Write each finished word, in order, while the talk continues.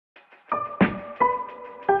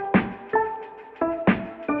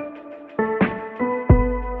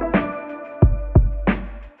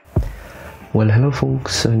Well, hello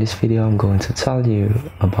folks, so in this video I'm going to tell you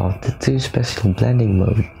about the two special blending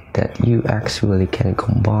modes that you actually can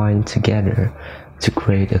combine together to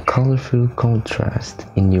create a colorful contrast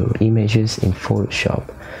in your images in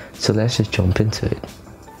Photoshop. So let's just jump into it.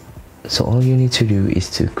 So all you need to do is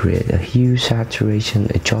to create a hue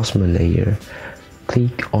saturation adjustment layer.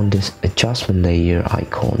 Click on this adjustment layer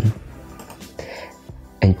icon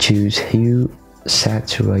and choose hue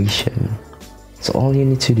saturation. So all you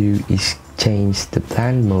need to do is change the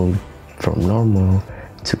blend mode from normal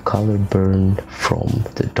to color burn from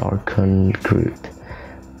the darken group.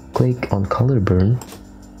 Click on color burn.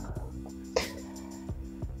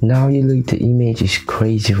 Now you look, the image is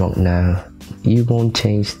crazy right now. You won't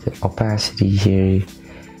change the opacity here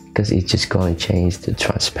because it's just going to change the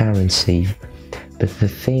transparency. But the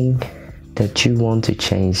thing that you want to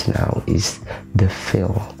change now is the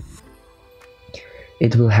fill.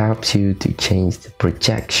 It will help you to change the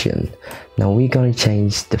projection. Now we're going to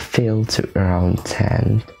change the fill to around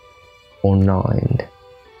 10 or 9.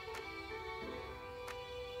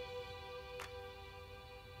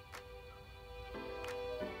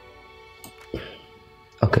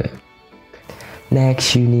 Okay.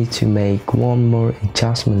 Next you need to make one more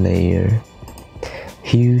adjustment layer,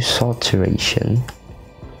 hue saturation.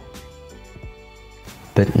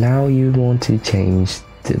 But now you want to change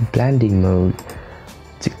the blending mode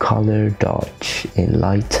to color dodge in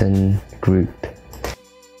lighten group,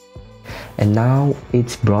 and now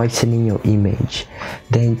it's brightening your image.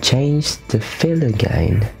 Then change the fill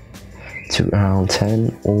again to around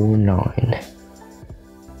 10 or 9.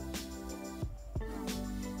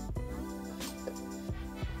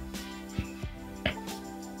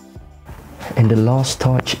 And the last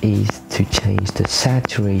touch is to change the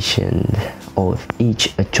saturation of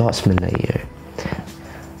each adjustment layer.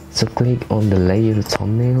 So click on the layer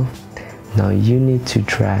thumbnail. Now you need to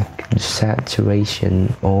drag the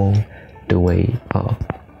saturation all the way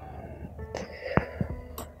up.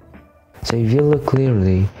 So if you look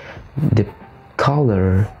clearly, the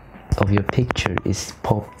color of your picture is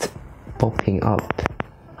popping up.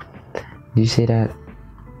 Do you see that?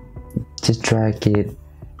 Just drag it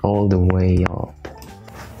all the way up.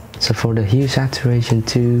 So for the hue saturation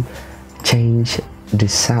too, change the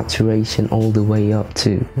saturation all the way up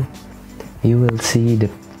too. You will see the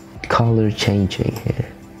color changing here.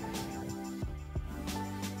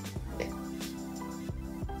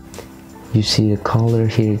 You see the color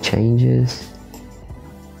here changes.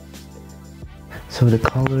 So the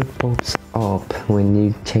color pops up when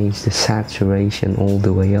you change the saturation all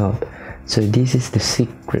the way up. So this is the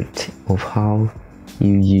secret of how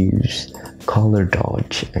you use color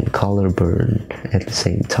dodge and color burn at the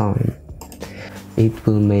same time. It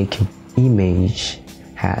will make your image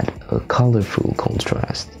have a colorful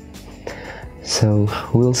contrast. So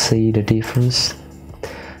we'll see the difference.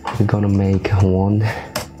 We're gonna make one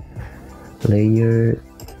layer,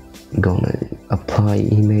 gonna apply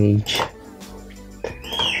image.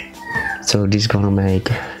 So this is gonna make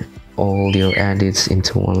all your edits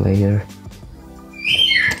into one layer.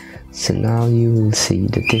 So now you will see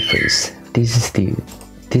the difference. This is the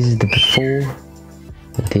before,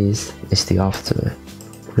 this is the after.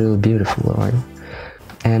 Real beautiful, right?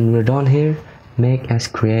 And we're done here. Make as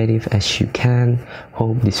creative as you can.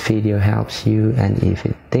 Hope this video helps you, and if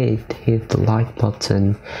it did, hit the like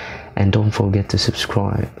button and don't forget to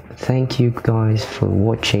subscribe. Thank you guys for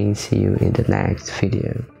watching. See you in the next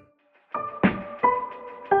video.